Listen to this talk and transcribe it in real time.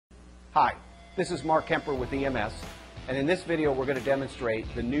Hi, this is Mark Kemper with EMS, and in this video we're going to demonstrate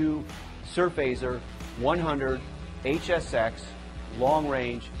the new Surphaser 100 HSX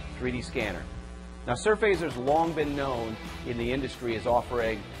long-range 3D scanner. Now, Surphaser's long been known in the industry as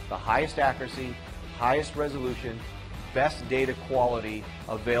offering the highest accuracy, highest resolution, best data quality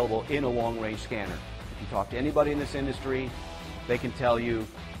available in a long-range scanner. If you talk to anybody in this industry, they can tell you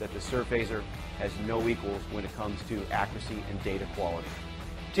that the Surphaser has no equals when it comes to accuracy and data quality.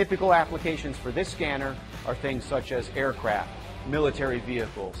 Typical applications for this scanner are things such as aircraft, military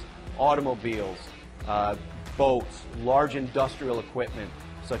vehicles, automobiles, boats, large industrial equipment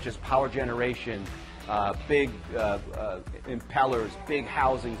such as power generation, big impellers, big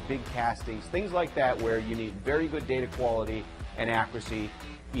housings, big castings, things like that where you need very good data quality and accuracy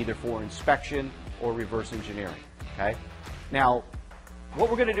either for inspection or reverse engineering. Okay? Now, what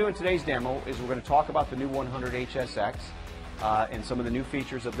we're going to do in today's demo is we're going to talk about the new 100 HSX and some of the new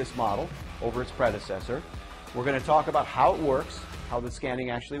features of this model over its predecessor. We're going to talk about how it works, how the scanning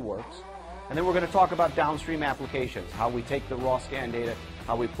actually works, and then we're going to talk about downstream applications, how we take the raw scan data,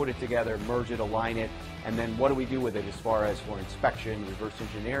 how we put it together, merge it, align it, and then what do we do with it as far as for inspection, reverse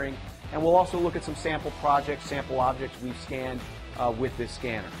engineering, and we'll also look at some sample projects, sample objects we've scanned with this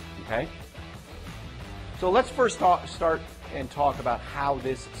scanner. Okay? So let's first start and talk about how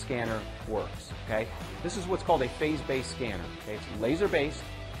this scanner works. Okay? This is what's called a phase-based scanner. Okay? It's laser-based,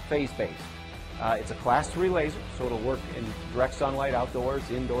 phase-based. It's a class 3 laser, so it'll work in direct sunlight, outdoors,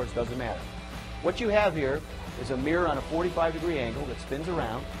 indoors, doesn't matter. What you have here is a mirror on a 45-degree angle that spins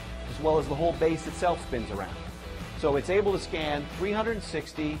around, as well as the whole base itself spins around. So it's able to scan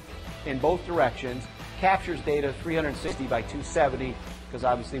 360 in both directions, captures data 360 by 270, because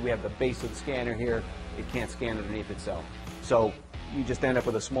obviously we have the base of the scanner here. It can't scan underneath itself. So you just end up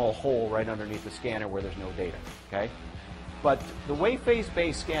with a small hole right underneath the scanner where there's no data. Okay? But the way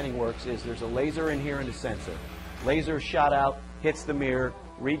phase-based scanning works is there's a laser in here and a sensor. Laser is shot out, hits the mirror,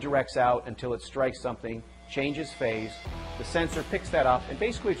 redirects out until it strikes something, changes phase. The sensor picks that up, and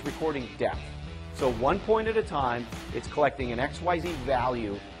basically it's recording depth. So one point at a time, it's collecting an XYZ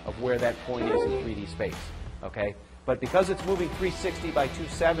value of where that point is in 3D space. Okay? But because it's moving 360 by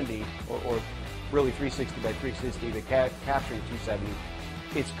 270, or really 360 by 360, but capturing 270,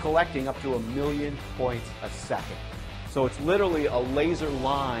 it's collecting up to 1,000,000 points a second. So it's literally a laser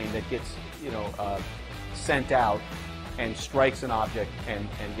line that gets, sent out and strikes an object and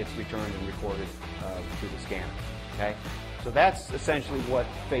gets returned and recorded through the scanner. Okay? So that's essentially what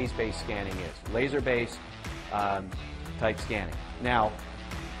phase-based scanning is, laser-based type scanning. Now,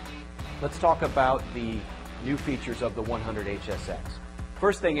 let's talk about the new features of the 100 HSX.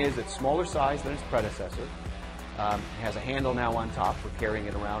 First thing is it's smaller size than its predecessor. It has a handle now on top for carrying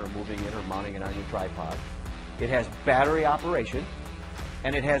it around or moving it or mounting it on your tripod. It has battery operation,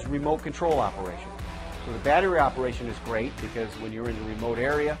 and it has remote control operation. So the battery operation is great because when you're in a remote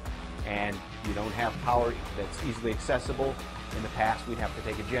area and you don't have power that's easily accessible, in the past we'd have to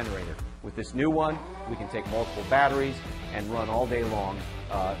take a generator. With this new one, we can take multiple batteries and run all day long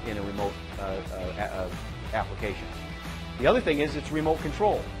in a remote application. The other thing is it's remote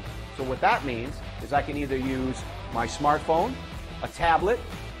control. So what that means is I can either use my smartphone, a tablet,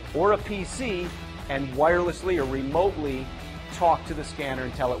 or a PC and wirelessly or remotely talk to the scanner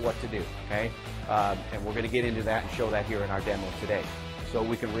and tell it what to do. Okay? And we're going to get into that and show that here in our demo today. So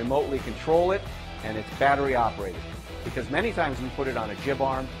we can remotely control it, and it's battery operated. Because many times we put it on a jib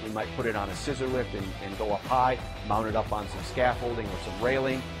arm, we might put it on a scissor lift and go up high, mount it up on some scaffolding or some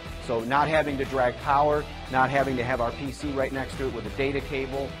railing. So not having to drag power, not having to have our PC right next to it with a data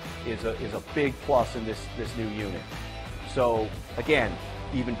cable is a big plus in this new unit. So again,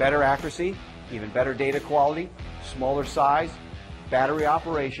 even better accuracy, even better data quality, smaller size, battery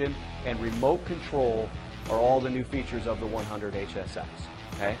operation, and remote control are all the new features of the 100 HSX.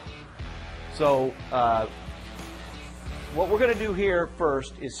 Okay? So what we're going to do here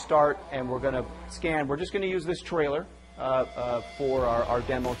first is start, and we're going to scan. We're just going to use this trailer for our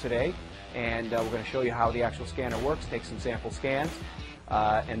demo today, and we're going to show you how the actual scanner works, take some sample scans,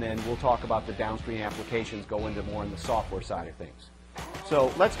 and then we'll talk about the downstream applications, go into more on the software side of things.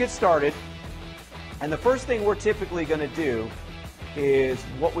 So let's get started. And the first thing we're typically going to do is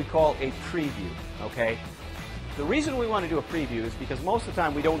what we call a preview. Okay? The reason we want to do a preview is because most of the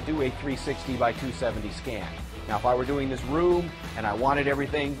time we don't do a 360 by 270 scan. Now, if I were doing this room and I wanted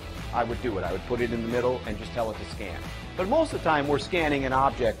everything, I would do it. I would put it in the middle and just tell it to scan. But most of the time we're scanning an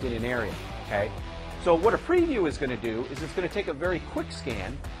object in an area. Okay? So what a preview is going to do is it's going to take a very quick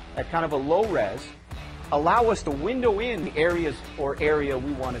scan at kind of a low res, allow us to window in the areas or area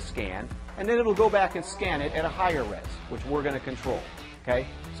we want to scan, and then it'll go back and scan it at a higher res, which we're going to control. Okay?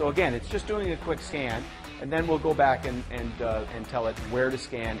 So again, it's just doing a quick scan, and then we'll go back and tell it where to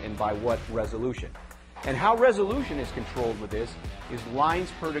scan and by what resolution. And how resolution is controlled with this is lines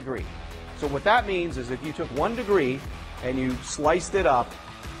per degree. So what that means is if you took 1 degree and you sliced it up,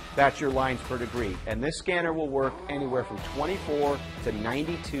 that's your lines per degree. And this scanner will work anywhere from 24 to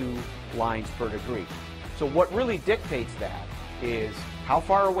 92 lines per degree. So what really dictates that is how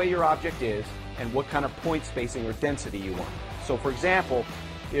far away your object is and what kind of point spacing or density you want. So for example,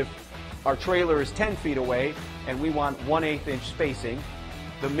 if our trailer is 10 feet away and we want 1/8 inch spacing,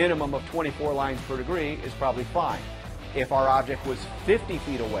 the minimum of 24 lines per degree is probably fine. If our object was 50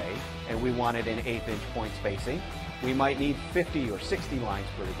 feet away and we wanted an 1/8 inch point spacing, we might need 50 or 60 lines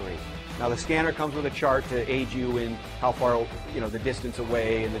per degree. Now the scanner comes with a chart to aid you in how far, the distance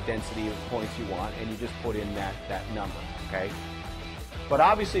away and the density of points you want, and you just put in that number, okay? But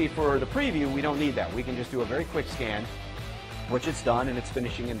obviously for the preview, we don't need that. We can just do a very quick scan, which it's done and it's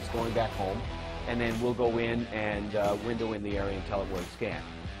finishing and it's going back home, and then we'll go in and window in the area and tell it where to scan.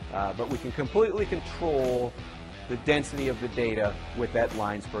 But we can completely control the density of the data with that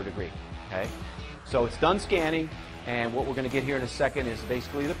lines per degree, okay? So it's done scanning, and what we're going to get here in a second is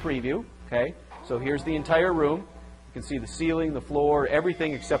basically the preview, okay? So here's the entire room. You can see the ceiling, the floor,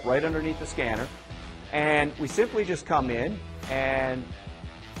 everything except right underneath the scanner. And we simply just come in and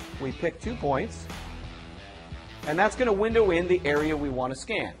we pick 2 points, and that's going to window in the area we want to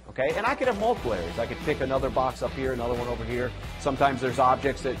scan, okay? And I could have multiple areas. I could pick another box up here, another one over here. Sometimes there's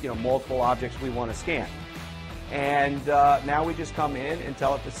objects that, multiple objects we want to scan. And now we just come in and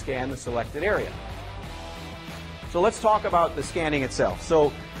tell it to scan the selected area. So let's talk about the scanning itself.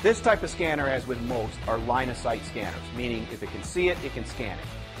 So this type of scanner, as with most, are line-of-sight scanners, meaning if it can see it, it can scan it.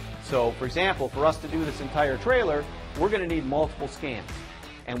 So for example, for us to do this entire trailer, we're going to need multiple scans.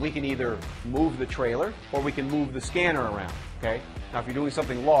 And we can either move the trailer or we can move the scanner around, okay? Now if you're doing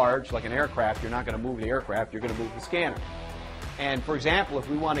something large, like an aircraft, you're not going to move the aircraft, you're going to move the scanner. And for example, if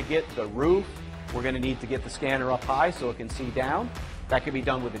we want to get the roof, we're going to need to get the scanner up high so it can see down. That could be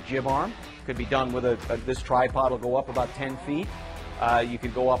done with a jib arm. Could be done with this tripod will go up about 10 feet. You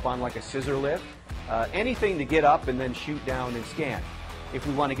could go up on like a scissor lift. Anything to get up and then shoot down and scan. If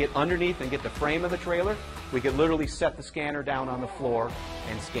we want to get underneath and get the frame of the trailer, we could literally set the scanner down on the floor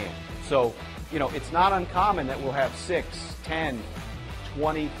and scan. So, it's not uncommon that we'll have 6, 10,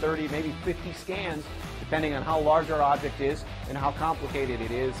 20, 30, maybe 50 scans, depending on how large our object is and how complicated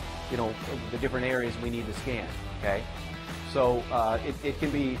it is, the different areas we need to scan, okay? So it can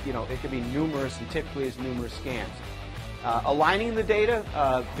be, it can be numerous, and typically is numerous scans. Aligning the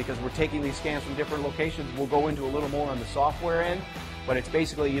data, because we're taking these scans from different locations, we'll go into a little more on the software end, but it's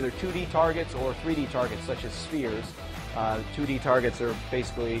basically either 2D targets or 3D targets, such as spheres. 2D targets are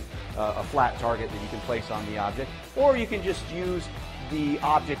basically a flat target that you can place on the object, or you can just use the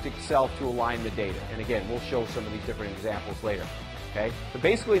object itself to align the data. And again, we'll show some of these different examples later. Okay? But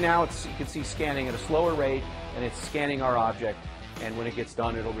basically now you can see scanning at a slower rate, and it's scanning our object, and when it gets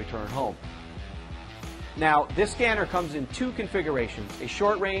done, it'll return home. Now, this scanner comes in 2 configurations, a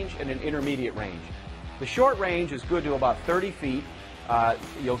short range and an intermediate range. The short range is good to about 30 feet.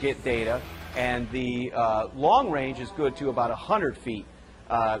 You'll get data, and the long range is good to about 100 feet.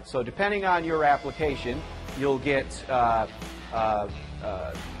 So depending on your application, you'll get,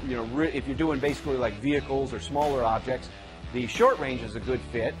 if you're doing basically like vehicles or smaller objects, the short range is a good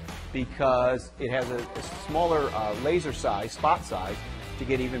fit because it has a smaller laser size, spot size, to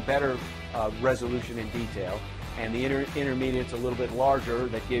get even better resolution and detail. And the intermediate's a little bit larger,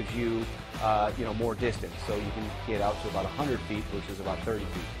 that gives you, more distance. So you can get out to about 100 feet versus about 30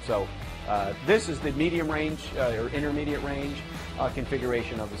 feet. So this is the medium range or intermediate range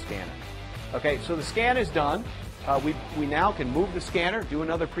configuration of the scanner. Okay, so the scan is done. We now can move the scanner, do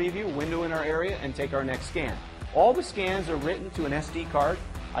another preview, window in our area, and take our next scan. All the scans are written to an SD card.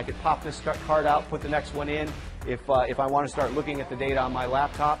 I could pop this card out, put the next one in if I want to start looking at the data on my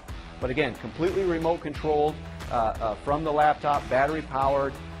laptop. But again, completely remote controlled from the laptop, battery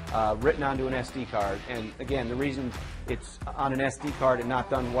powered, written onto an SD card. And again, the reason it's on an SD card and not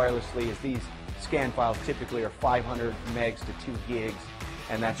done wirelessly is these scan files typically are 500 megs to 2 gigs,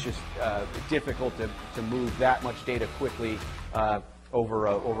 and that's just difficult to move that much data quickly over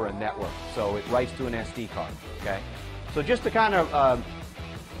a network. So it writes to an SD card. Okay, so just to kind of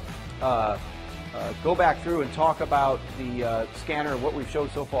go back through and talk about the scanner, what we've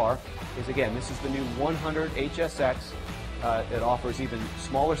showed so far is, again, this is the new 100 HSX. It offers even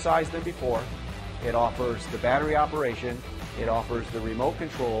smaller size than before. It offers the battery operation. It offers the remote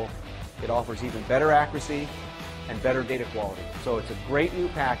control. It offers even better accuracy and better data quality. So it's a great new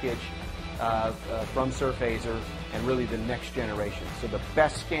package from Surphaser, and really the next generation. So the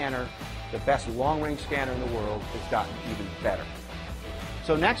best scanner, the best long-range scanner in the world, has gotten even better.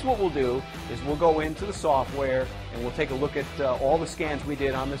 So next what we'll do is we'll go into the software and we'll take a look at all the scans we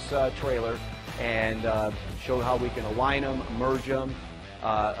did on this trailer and show how we can align them, merge them,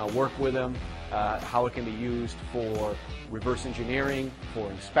 work with them, how it can be used for reverse engineering, for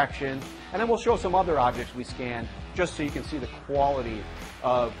inspection, and then we'll show some other objects we scanned just so you can see the quality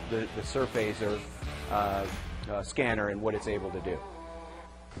of the Surphaser scanner and what it's able to do.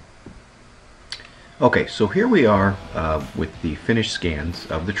 Okay, so here we are with the finished scans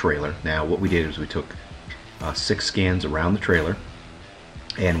of the trailer. Now what we did is we took 6 scans around the trailer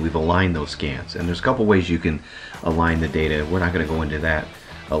and we've aligned those scans. And there's a couple ways you can align the data. We're not going to go into that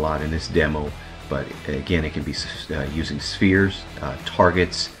a lot in this demo, but again it can be using spheres,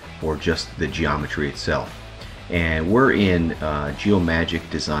 targets, or just the geometry itself. And we're in Geomagic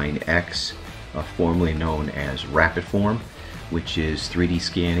Design X, formerly known as RapidForm, which is 3D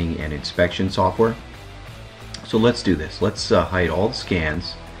scanning and inspection software. So let's do this. Let's hide all the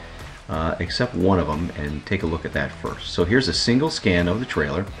scans except one of them and take a look at that first. So here's a single scan of the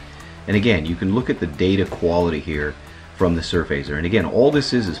trailer, and again you can look at the data quality here from the Surphaser. And again, all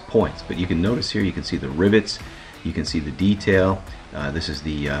this is points, but you can notice here you can see the rivets, you can see the detail. This is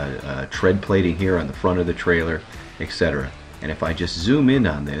the tread plating here on the front of the trailer, etc. And if I just zoom in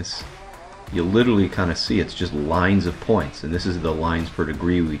on this, you'll literally kind of see it's just lines of points, and this is the lines per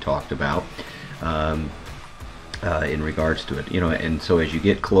degree we talked about in regards to it. You know, and so as you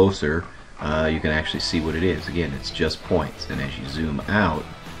get closer, you can actually see what it is. Again, it's just points, and as you zoom out,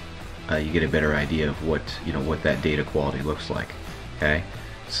 you get a better idea of what what that data quality looks like. Okay,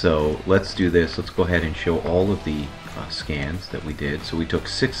 so let's do this. Let's go ahead and show all of the scans that we did. So we took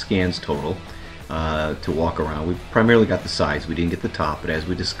 6 scans total to walk around. We primarily got the sides. We didn't get the top, but as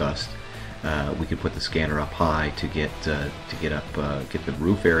we discussed, we could put the scanner up high to get the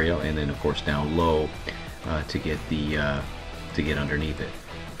roof area, and then of course down low to get underneath it.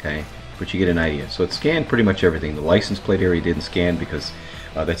 Okay, but you get an idea. So it scanned pretty much everything. The license plate area didn't scan because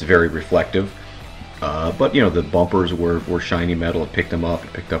that's very reflective. But you know, the bumpers were shiny metal. It picked them up.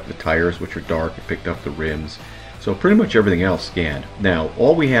 It picked up the tires, which are dark. It picked up the rims. So pretty much everything else scanned. Now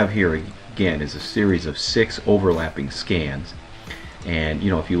all we have here again is a series of 6 overlapping scans. And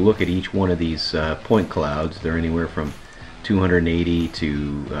you know, if you look at each one of these point clouds, they're anywhere from 280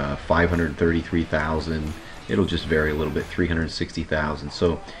 to 533,000. It'll just vary a little bit, 360,000.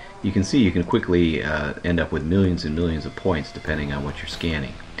 So you can see you can quickly end up with millions and millions of points depending on what you're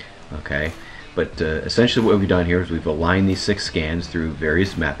scanning. Okay, but essentially what we've done here is we've aligned these 6 scans through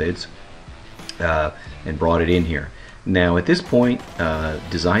various methods and brought it in here. Now at this point,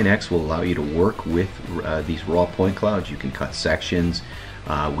 Design X will allow you to work with these raw point clouds. You can cut sections.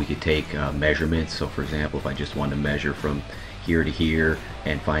 We could take measurements. So for example, if I just wanted to measure from here to here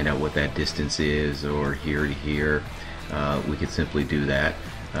and find out what that distance is, or here to here, we could simply do that.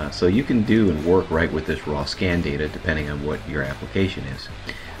 So you can do and work right with this raw scan data depending on what your application is.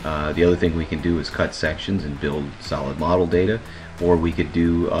 The other thing we can do is cut sections and build solid model data, or we could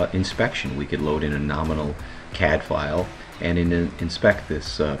do inspection. We could load in a nominal CAD file and inspect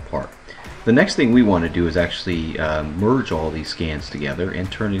this part. The next thing we want to do is actually merge all these scans together and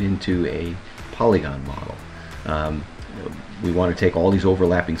turn it into a polygon model. We want to take all these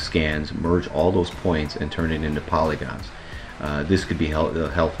overlapping scans, merge all those points, and turn it into polygons. This could be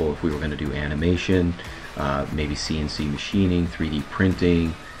helpful if we were going to do animation, maybe CNC machining, 3D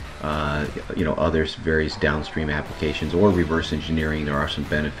printing, you know, others, various downstream applications, or reverse engineering. There are some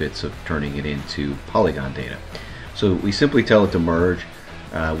benefits of turning it into polygon data. So we simply tell it to merge.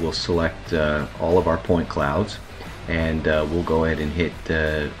 We'll select all of our point clouds, and we'll go ahead and hit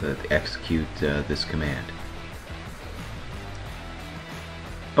execute this command.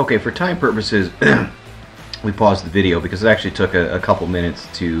 Okay, for time purposes, we paused the video because it actually took a couple minutes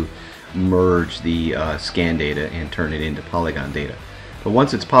to merge the scan data and turn it into polygon data. But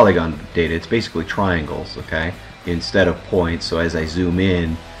once it's polygon data, it's basically triangles, okay, instead of points. So as I zoom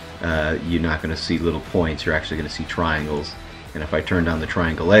in, you're not going to see little points, you're actually going to see triangles. And if I turn down the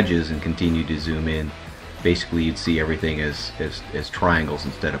triangle edges and continue to zoom in, basically you'd see everything as triangles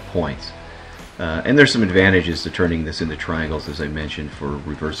instead of points. And there's some advantages to turning this into triangles, as I mentioned, for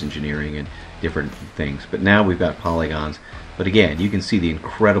reverse engineering and different things. But now we've got polygons. But again, you can see the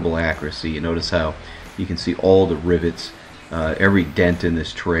incredible accuracy. You notice how you can see all the rivets, every dent in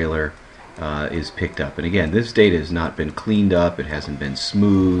this trailer is picked up. And again, this data has not been cleaned up, it hasn't been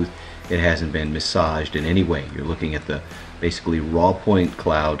smooth, it hasn't been massaged in any way. You're looking at the basically raw point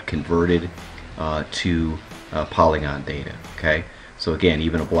cloud converted to polygon data. Okay, So again,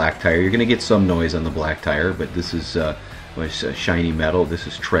 even a black tire, you're going to get some noise on the black tire, but this is shiny metal. This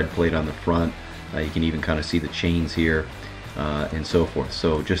is tread plate on the front. You can even kind of see the chains here and so forth.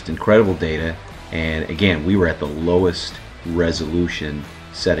 So just incredible data. And again, we were at the lowest resolution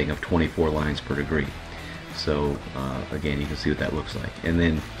setting of 24 lines per degree. So again, you can see what that looks like. And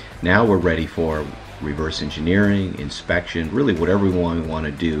then now we're ready for reverse engineering, inspection, really whatever we want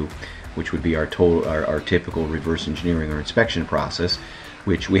to do, which would be our typical reverse engineering or inspection process,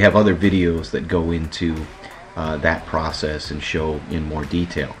 which we have other videos that go into that process and show in more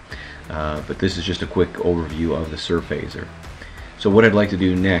detail. But this is just a quick overview of the Surphaser. So what I'd like to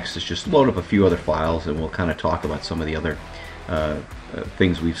do next is just load up a few other files, and we'll kind of talk about some of the other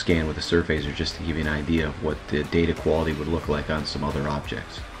things we've scanned with the Surphaser, just to give you an idea of what the data quality would look like on some other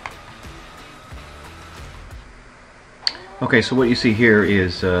objects. Okay, so what you see here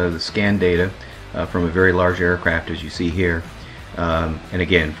is the scan data from a very large aircraft, as you see here. And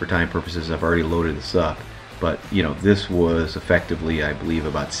again, for time purposes, I've already loaded this up. But you know, this was effectively, I believe,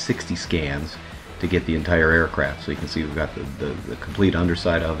 about 60 scans to get the entire aircraft. So you can see we've got the complete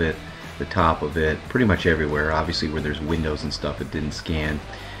underside of it, the top of it, pretty much everywhere. Obviously, where there's windows and stuff, it didn't scan.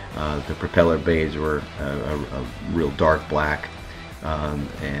 The propeller bays were a real dark black,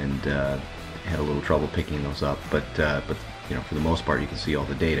 and had a little trouble picking those up. But you know, for the most part, you can see all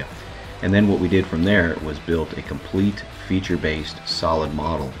the data. And then what we did from there was built a complete feature-based solid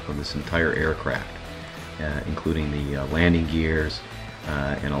model of this entire aircraft, including the landing gears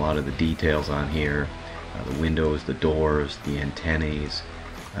and a lot of the details on here, the windows, the doors, the antennae,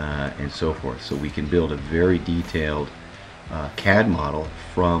 and so forth. So we can build a very detailed CAD model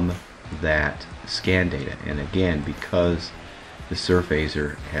from that scan data. And again, because the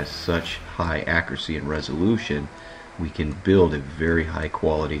Surphaser has such high accuracy and resolution, we can build a very high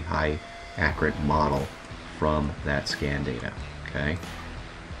quality, high accurate model from that scan data. Okay.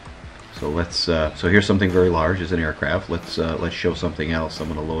 So let's so here's something very large as an aircraft. Let's show something else. I'm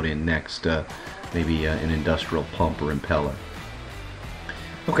going to load in next, maybe an industrial pump or impeller.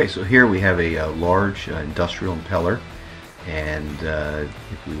 Okay, so here we have a large industrial impeller, and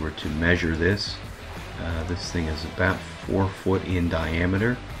if we were to measure this, this thing is about 4 foot in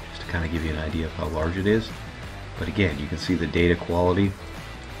diameter, just to kind of give you an idea of how large it is. But again, you can see the data quality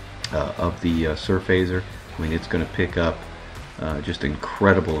of the Surphaser. I mean, it's going to pick up just an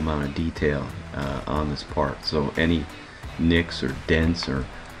incredible amount of detail on this part. So any nicks or dents or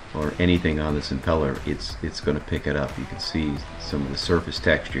anything on this impeller, it's going to pick it up. You can see some of the surface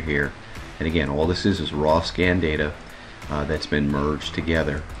texture here. And again, all this is raw scan data that's been merged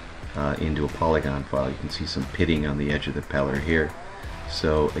together into a polygon file. You can see some pitting on the edge of the impeller here.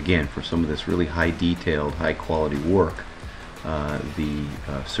 So again, for some of this really high detailed, high quality work, the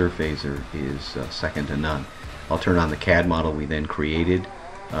Surphaser is second to none. I'll turn on the CAD model we then created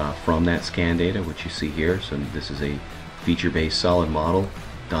from that scan data, which you see here. So this is a feature-based solid model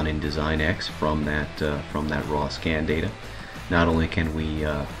done in Design X from that raw scan data. Not only can we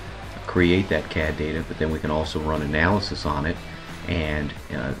create that CAD data, but then we can also run analysis on it and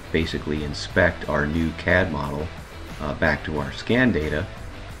basically inspect our new CAD model back to our scan data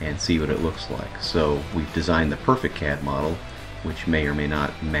and see what it looks like. So we've designed the perfect CAD model, which may or may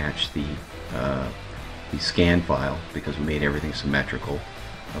not match the scan file because we made everything symmetrical.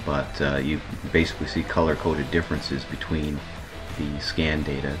 But you basically see color-coded differences between the scan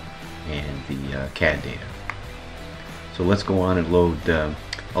data and the CAD data. So let's go on and load.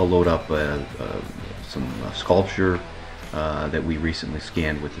 I'll load up some sculpture that we recently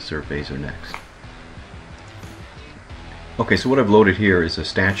scanned with the Surphaser next. Okay, so what I've loaded here is a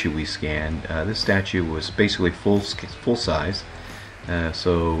statue we scanned. This statue was basically full size.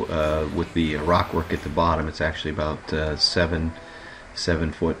 So with the rock work at the bottom, it's actually about 7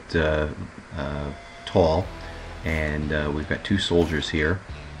 foot tall, and we've got 2 soldiers here.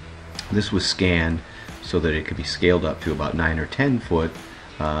 This was scanned so that it could be scaled up to about 9 or 10 foot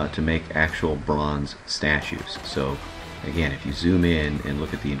to make actual bronze statues. So again, if you zoom in and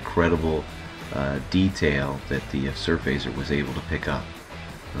look at the incredible detail that the Surphaser was able to pick up.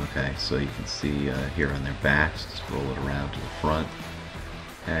 Okay, so you can see here on their backs. Let's roll it around to the front.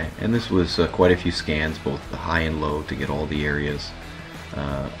 Okay, and this was quite a few scans, both the high and low, to get all the areas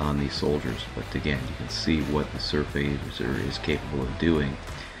on these soldiers. But again, you can see what the Surphaser is capable of doing.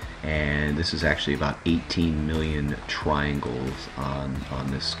 And this is actually about 18 million triangles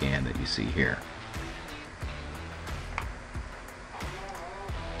on this scan that you see here.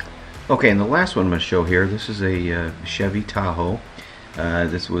 Okay, and the last one I'm going to show here, this is a Chevy Tahoe.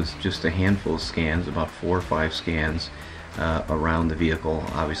 This was just a handful of scans, about 4 or 5 scans around the vehicle.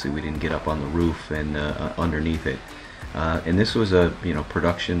 Obviously we didn't get up on the roof and underneath it. And this was a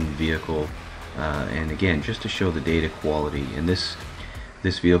production vehicle, and again, just to show the data quality. And this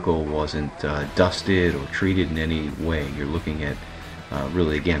vehicle wasn't dusted or treated in any way. You're looking at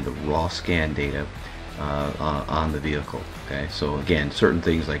really, again, the raw scan data on the vehicle. Okay, so again, certain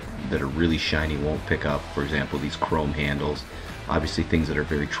things like that are really shiny won't pick up. For example, these chrome handles. Obviously, things that are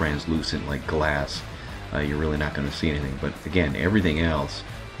very translucent like glass, you're really not going to see anything. But again, everything else,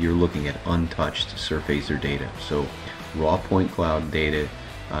 you're looking at untouched Surphaser data. So raw point cloud data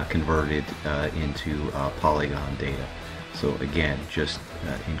converted into polygon data. So again, just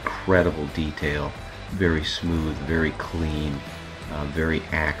incredible detail, very smooth, very clean, very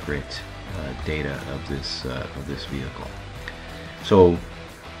accurate data of this vehicle. So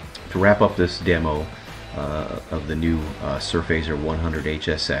to wrap up this demo of the new Surphaser 100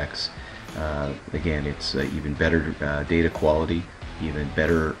 HSX, again, it's even better data quality, even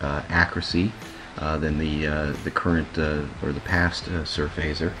better accuracy than the current or the past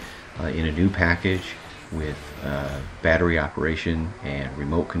Surphaser, in a new package with battery operation and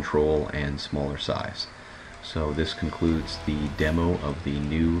remote control and smaller size. So this concludes the demo of the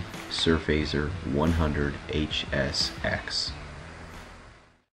new Surphaser 100 HSX.